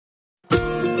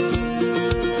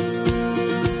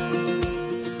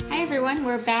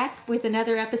we're back with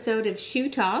another episode of Shoe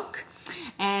Talk.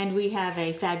 And we have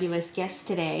a fabulous guest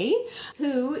today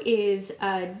who is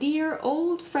a dear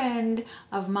old friend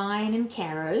of mine and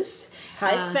Kara's.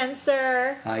 Hi,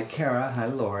 Spencer. Hi, Kara. Hi,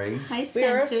 Lori. Hi,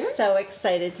 Spencer. We are so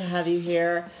excited to have you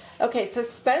here. Okay, so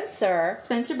Spencer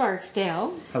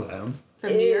Barksdale. Hello. From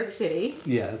New York City.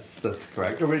 Yes, that's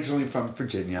correct. Originally from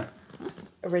Virginia.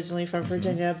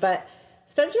 But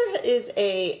Spencer is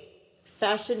a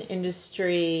fashion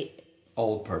industry...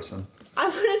 Old person. I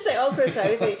wouldn't say old person.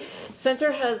 I would say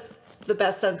Spencer has the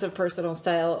best sense of personal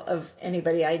style of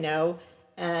anybody I know.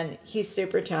 And he's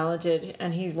super talented.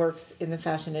 And he works in the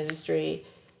fashion industry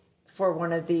for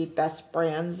one of the best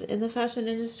brands in the fashion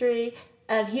industry.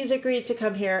 And he's agreed to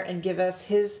come here and give us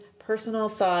his personal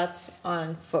thoughts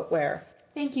on footwear.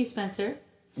 Thank you, Spencer.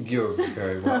 You're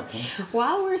very welcome.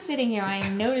 While we're sitting here,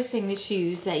 I'm noticing the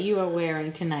shoes that you are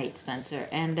wearing tonight, Spencer.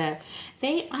 And I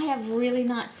have really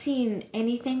not seen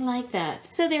anything like that.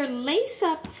 So they're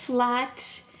lace-up,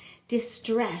 flat,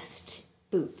 distressed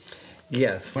boots.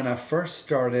 Yes. When I first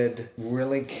started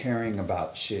really caring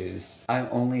about shoes, I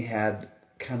only had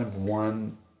kind of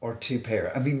one or two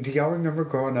pair. I mean, do y'all remember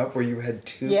growing up where you had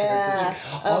two pairs of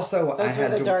shoes? Also, those were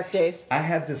the dark days. I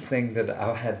had this thing that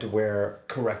I had to wear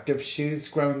corrective shoes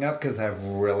growing up because I have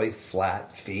really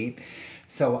flat feet.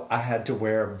 So I had to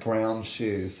wear brown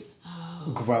shoes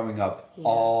growing up.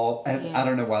 I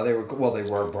don't know why they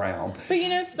were brown. But you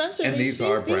know, Spencer, and these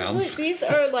are shoes, brown. These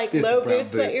are like low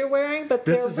boots that you're wearing, but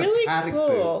they're really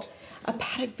cool. A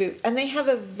paddock boot. And they have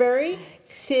a very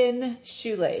thin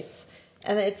shoelace.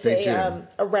 And it's a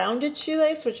rounded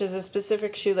shoelace, which is a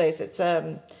specific shoelace. It's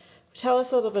tell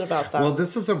us a little bit about that. Well,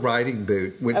 this is a riding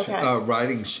boot, which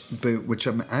which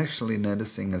I'm actually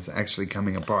noticing is actually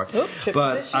coming apart.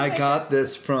 But I got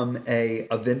this from a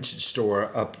vintage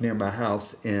store up near my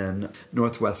house in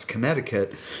Northwest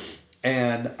Connecticut.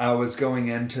 And I was going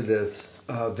into this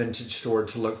vintage store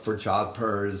to look for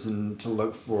jodhpurs and to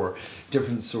look for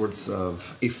different sorts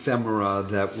of ephemera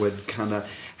that would kind of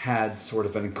had sort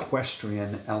of an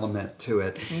equestrian element to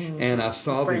it. And I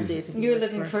saw these... You were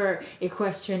looking for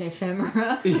equestrian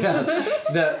ephemera? Yeah.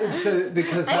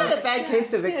 Because I had a bad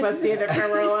case of equestrian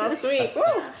ephemera last week. Woo!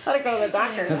 Had to go to the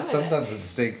doctor. Sometimes it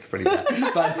stinks pretty bad.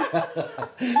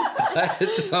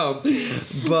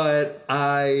 But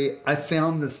I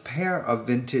found this pair of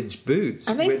vintage boots.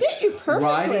 And they fit you perfectly.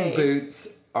 Riding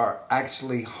boots are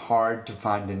actually hard to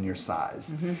find in your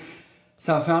size. Mm-hmm.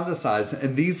 So I found a size,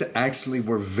 and these actually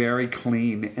were very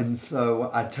clean. And so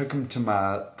I took them to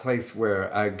my place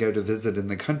where I go to visit in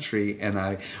the country, and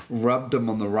I rubbed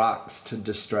them on the rocks to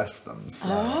distress them.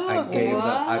 So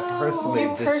I personally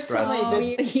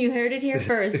distressed them. You heard it here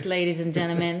first, ladies and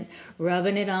gentlemen.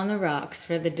 Rubbing it on the rocks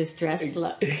for the distressed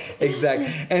look. Exactly.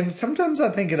 And sometimes I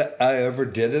think I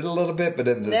overdid it a little bit, but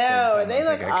in the same time, they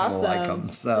look awesome. Like them.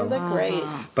 So, they look great.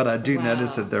 But I do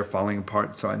notice that they're falling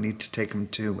apart, so I need to take them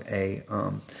to a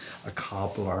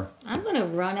cobbler. I'm going to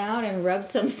run out and rub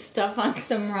some stuff on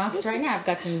some rocks right now. I've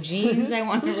got some jeans I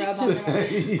want to rub on the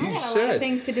rocks. I got a lot of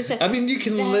things to distress. I mean, you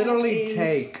can literally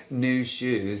take new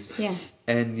shoes. Yeah.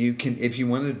 And you can, if you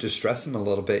want to distress them a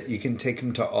little bit, you can take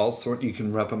them to all sorts. You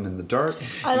can rub them in the dirt.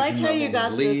 I like how you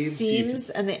got the seams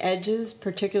and the edges,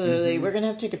 particularly. Mm-hmm. We're going to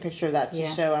have to take a picture of that to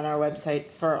show on our website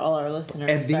for all our listeners.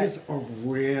 And these are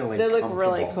really They look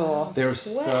really cool. They're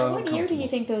so What year do you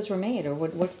think those were made, or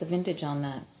what's the vintage on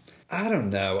that? I don't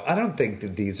know. I don't think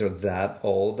that these are that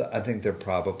old. I think they're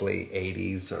probably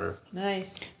 80s or...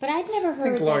 Nice. But I'd never heard I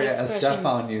think that Gloria expression.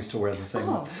 Estefan used to wear the same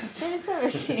one.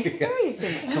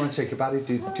 Come on, shake your body.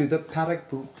 Do the paddock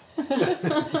boot.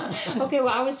 Okay,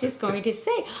 well, I was just going to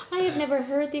say, I have never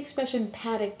heard the expression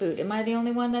paddock boot. Am I the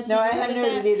only one that's... No, I hadn't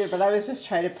heard it either, but I was just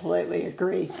trying to politely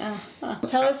agree.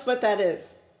 Tell us what that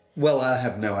is. Well, I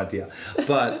have no idea.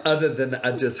 But other than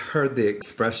I just heard the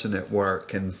expression at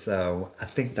work, and so I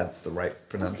think that's the right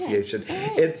pronunciation.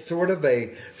 Okay. It's sort of a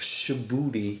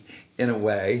shabooty in a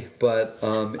way, but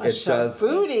it does...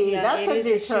 Shabooty? That's a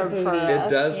new term for us. It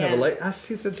does have a... I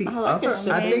see that the other...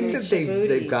 I think that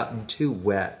they've gotten too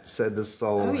wet, so the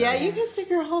sole... Oh, yeah, you can stick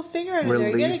your whole finger in there.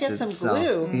 You're going to get some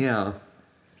glue. Yeah.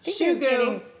 Shoe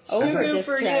goo. Over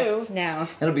for you now.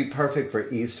 It'll be perfect for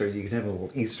Easter. You can have a little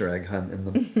Easter egg hunt in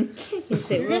them.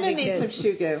 You're going to need some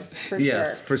shoe goo, for sure.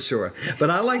 Yes, for sure.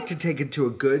 But I like to take it to a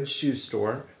good shoe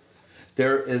store.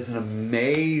 There is an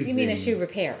amazing... You mean a shoe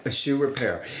repair? A shoe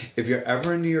repair. If you're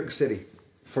ever in New York City,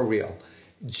 for real,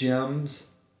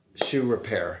 Jim's Shoe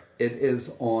Repair. It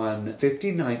is on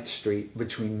 59th Street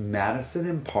between Madison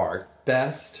and Park.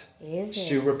 Best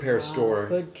shoe repair store.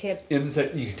 Good tip. You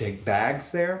can take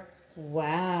bags there.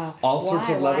 Wow. All sorts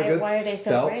of leather goods. Why are they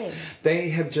so belts.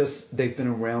 great? They've been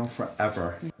around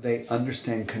forever. They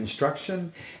understand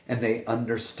construction, and they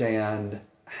understand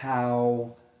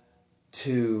how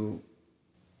to,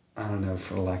 I don't know,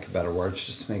 for lack of better words,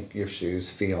 just make your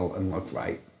shoes feel and look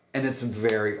right. And it's a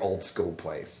very old school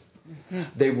place.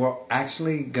 Mm-hmm. They were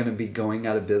actually going to be going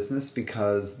out of business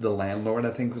because the landlord,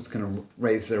 I think, was going to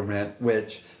raise their rent,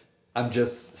 which I'm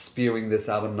just spewing this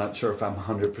out. I'm not sure if I'm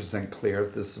 100% clear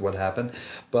if this is what happened.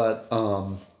 But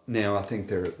now I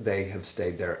think they have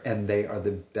stayed there, and they are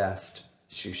the best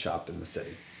shoe shop in the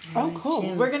city. Oh, cool.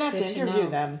 We're going to have to interview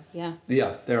them. Yeah.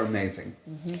 Yeah, they're amazing.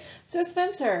 Mm-hmm. So,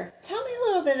 Spencer, tell me a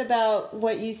little bit about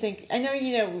what you think. I know,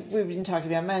 we've been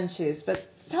talking about men's shoes, but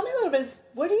tell me a little bit,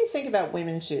 what do you think about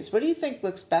women's shoes? What do you think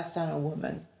looks best on a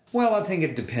woman? Well, I think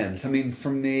it depends. I mean, for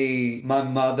me, my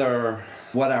mother,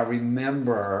 what I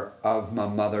remember of my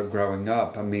mother growing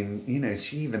up, I mean,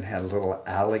 she even had little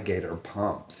alligator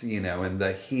pumps, and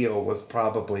the heel was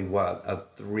probably, a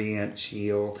 3-inch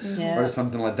heel or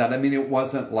something like that. I mean, it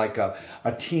wasn't like a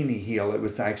teeny heel. It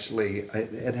was actually,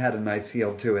 it had a nice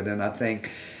heel to it. And I think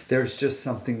there's just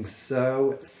something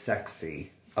so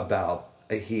sexy about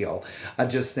a heel. I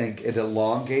just think it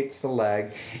elongates the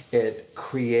leg. It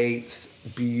creates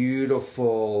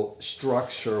beautiful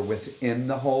structure within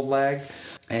the whole leg,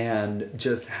 and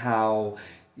just how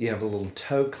you have a little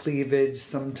toe cleavage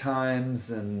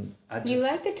sometimes, and You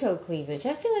like the toe cleavage.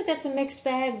 I feel like that's a mixed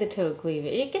bag, the toe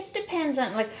cleavage. It just depends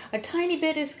on, like, a tiny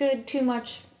bit is good, too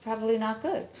much probably not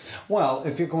good. Well,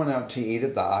 if you're going out to eat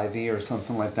at the Ivy or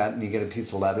something like that and you get a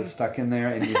piece of lettuce stuck in there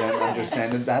and you don't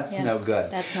understand it, that's no good.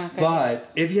 That's not good. But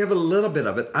if you have a little bit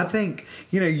of it, I think,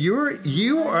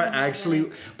 you are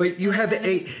actually, but you have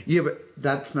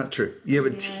that's not true. You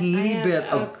have a teeny bit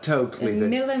of toe cleavage. A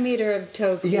millimeter of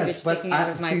toe cleavage sticking out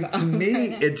of my bone. To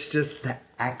me, it's just the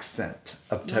accent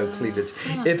of toe cleavage.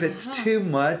 If it's too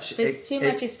much... If it's too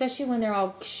much, especially when they're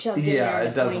all shoved in there. Yeah,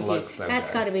 it doesn't look so good. That's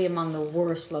got to be among the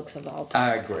worst looks of all time.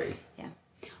 I agree. Yeah.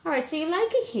 All right, so you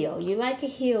like a heel. You like a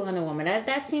heel on a woman.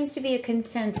 That seems to be a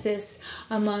consensus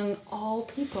among all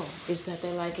people, is that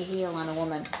they like a heel on a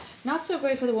woman. Not so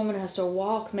great for the woman who has to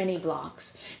walk many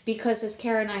blocks, because as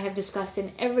Kara and I have discussed in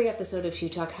every episode of Shoe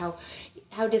Talk, how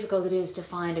difficult it is to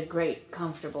find a great,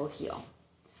 comfortable heel.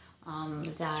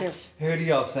 That's true. Who do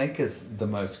y'all think is the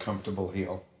most comfortable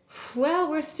heel? Well,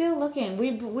 we're still looking.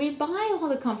 We buy all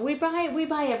the comfort. We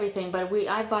buy everything, but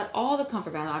I bought all the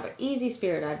comfort brands. I bought Easy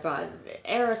Spirit. I bought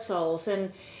Aerosols,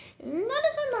 and none of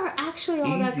them are actually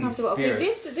all that comfortable. Spirit. Okay,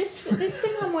 this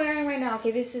thing I'm wearing right now.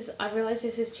 Okay, I realize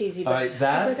this is cheesy, but I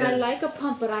like a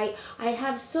pump, but I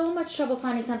have so much trouble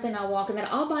finding something I'll walk in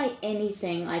that I'll buy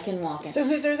anything I can walk in. So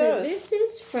whose are those? So this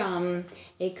is from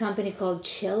a company called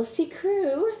Chelsea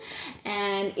Crew,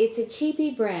 and it's a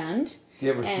cheapy brand. Do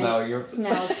you ever smell your... It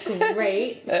smells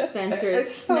great. Spencer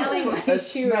is smelling my shoe right now. It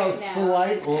smells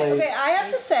slightly... Okay, I have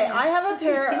to say, I have a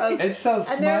pair of... It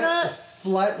smells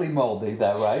slightly moldy,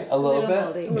 though, right? A little bit?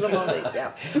 Moldy. A little moldy,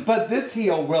 yeah. But this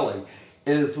heel, really,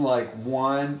 is like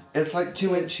it's like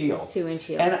 2-inch heel. It's 2-inch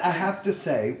heel. And I have to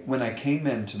say, when I came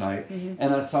in tonight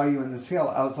and I saw you in this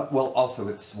heel, I was like, well, also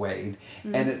it's suede,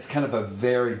 and it's kind of a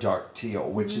very dark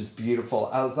teal, which is beautiful.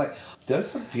 I was like...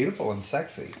 Those look beautiful and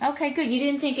sexy. Okay, good. You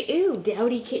didn't think, ew,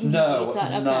 dowdy kitten. No,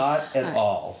 not at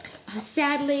all.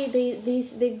 Sadly,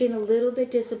 they've been a little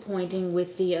bit disappointing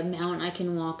with the amount I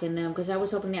can walk in them, because I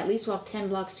was hoping to at least walk 10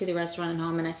 blocks to the restaurant and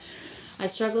home, and I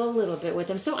struggle a little bit with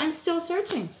them. So I'm still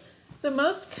searching. The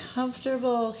most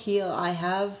comfortable heel I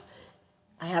have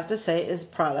to say, is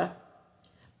Prada.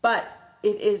 But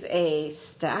it is a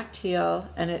stacked heel,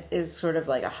 and it is sort of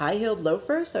like a high-heeled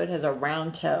loafer, so it has a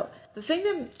round toe. The thing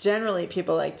that generally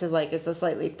people like to like is a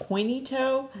slightly pointy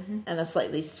toe and a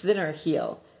slightly thinner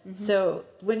heel. So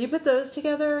when you put those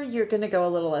together, you're going to go a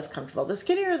little less comfortable. The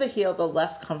skinnier the heel, the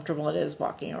less comfortable it is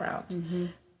walking around.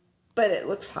 But it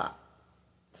looks hot.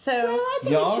 So I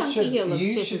think a chunky heel looks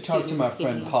you just should as talk cute to as my a skinny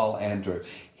friend heel. Paul Andrew.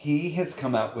 He has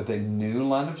come out with a new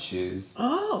line of shoes.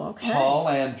 Oh, okay. Paul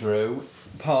Andrew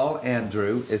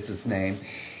is his name.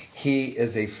 He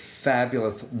is a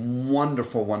fabulous,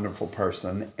 wonderful, wonderful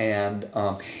person, and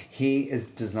he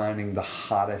is designing the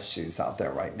hottest shoes out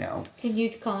there right now. Can you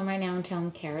call him right now and tell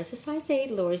him Kara's a size 8,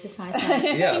 Lori's a size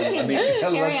 9? Yeah, I mean,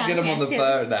 let's get him on the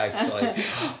phone, actually.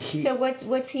 So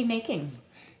what's he making?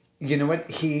 You know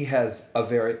what? He has a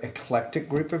very eclectic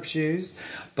group of shoes,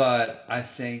 but I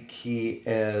think he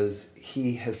has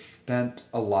spent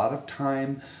a lot of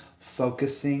time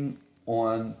focusing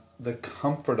on the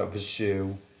comfort of a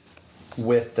shoe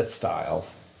with the style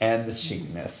and the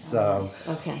chicness. So,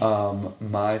 Okay.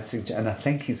 my suggestion, and I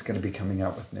think he's going to be coming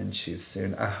out with men's shoes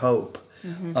soon. I hope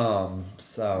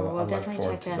So we'll I look definitely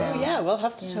forward check to that that. out. Yeah, we'll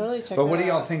have to totally check that out. But what do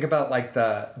y'all think about like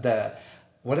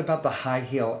what about the high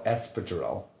heel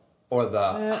espadrille or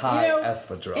the high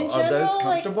espadrille? In general, are those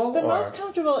comfortable? The most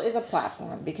comfortable is a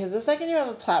platform, because the second you have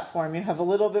a platform, you have a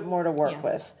little bit more to work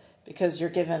with, because you're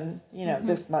given,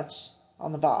 this much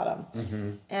on the bottom.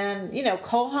 And,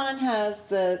 Kohan has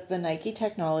the Nike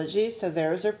technology, so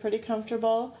theirs are pretty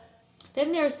comfortable.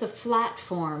 Then there's the flat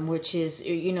form, which is,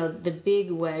 the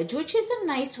big wedge, which is a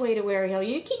nice way to wear a heel.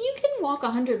 You can walk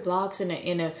 100 blocks in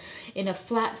a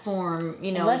flat form,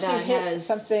 unless that you hit has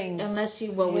something.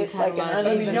 We've had like a lot an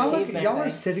of uneven y'all are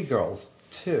city girls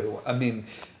too. I mean,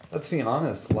 let's be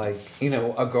honest. Like,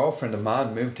 a girlfriend of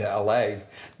mine moved to LA,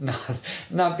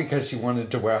 not because she wanted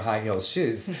to wear high heel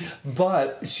shoes,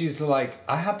 but she's like,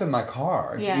 I hop in my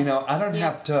car. Yeah. I don't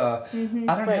have to.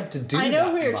 I don't have to do. I know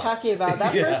that who you're much. talking about.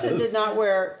 That person did not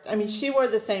wear. I mean, she wore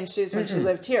the same shoes when she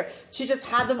lived here. She just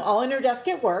had them all in her desk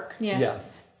at work. Yeah.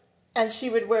 Yes. And she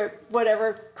would wear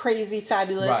whatever crazy,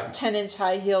 fabulous 10-inch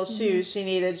high heel shoes she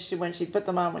needed when she put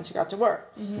them on when she got to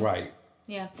work. Right.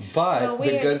 Yeah. But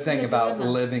the good thing about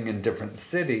living in different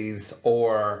cities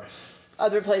or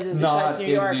other places not besides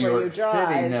New York, in New where York you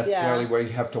drive, City necessarily, where you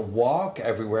have to walk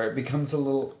everywhere, it becomes a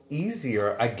little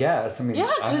easier, I guess. I mean,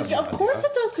 because of course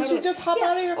it does, because you just hop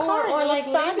out of your car or like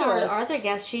fabulous. our other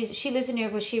guest, she lives in New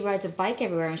York, but she rides a bike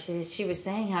everywhere, and she was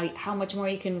saying how much more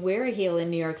you can wear a heel in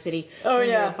New York City. When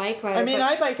you're a bike rider. I mean,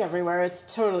 I bike everywhere.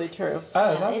 It's totally true.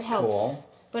 Oh, that's it helps. cool.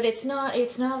 But it's not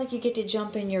like you get to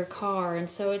jump in your car, and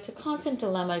so it's a constant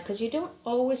dilemma, because you don't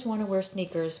always want to wear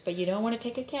sneakers, but you don't want to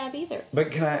take a cab either.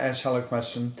 But can I ask y'all a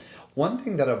question? One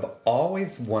thing that I've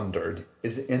always wondered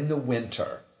is, in the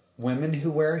winter, women who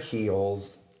wear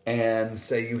heels and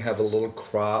say you have a little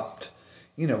cropped,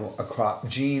 a cropped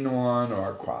jean on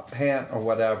or a cropped pant or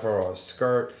whatever, or a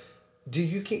skirt, do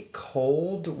you get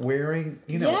cold wearing,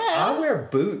 I wear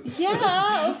boots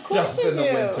of stuff course you in the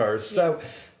do. winter. So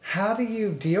how do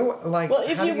you deal, well,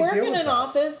 if you work in an that?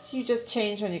 office, you just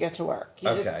change when you get to work. You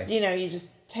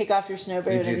just take off your snow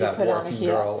boot and you put on a heel. You do that working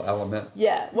girl element.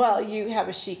 Yeah, well, you have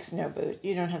a chic snow boot.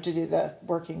 You don't have to do the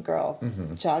working girl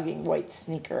jogging white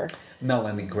sneaker.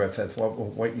 Melanie Griffith,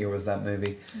 what year was that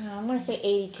movie? I'm going to say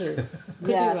 82. Could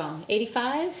be wrong.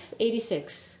 85?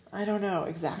 86. I don't know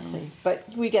exactly, but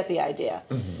we get the idea.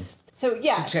 So,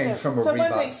 yeah. Change from a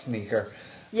Reebok sneaker.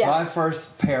 Yeah. My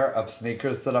first pair of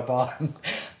sneakers that I bought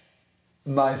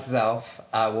myself,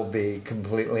 I will be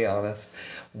completely honest,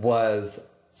 was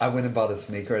I went and bought a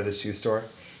sneaker at a shoe store.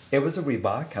 It was a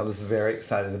Reebok. I was very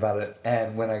excited about it.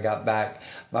 And when I got back,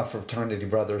 my fraternity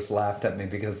brothers laughed at me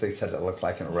because they said it looked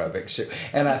like an aerobic shoe.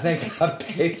 And I think I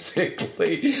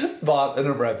basically bought an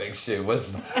aerobic shoe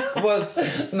was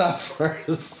my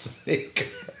first sneaker.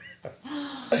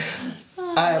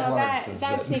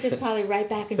 That sneaker's probably right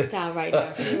back in style right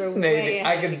now. So you were Maybe.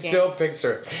 I can still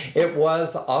picture it. It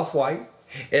was off-white.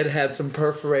 It had some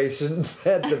perforations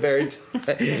at the very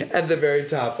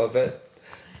top of it.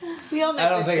 We all I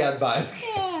don't think I'd buy it.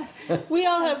 Yeah. We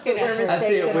all have footwear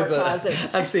mistakes in our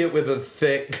closets. I see it with a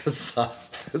thick sock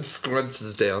that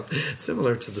scrunches down,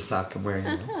 similar to the sock I'm wearing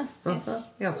now.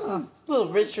 Yeah. Little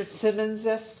Richard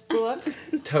Simmons-esque look.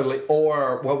 Totally.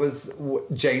 Or what was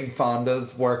Jane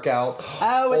Fonda's workout?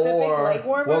 Oh, with the big leg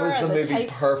warmer. What was the movie tight...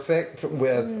 Perfect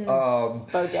with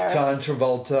John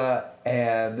Travolta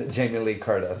and Jamie Lee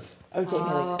Curtis? Oh, Jamie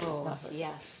Lee Curtis.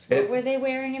 Yes. What were they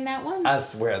wearing in that one? I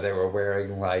swear they were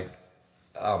wearing like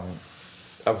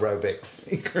aerobic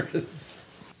sneakers.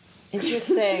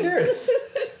 Interesting.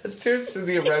 Cheers to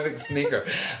the aerobic sneaker.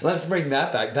 Let's bring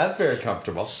that back. That's very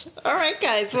comfortable. All right,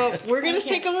 guys. Well, we're going to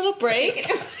take a little break,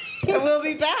 and we'll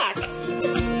be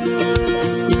back.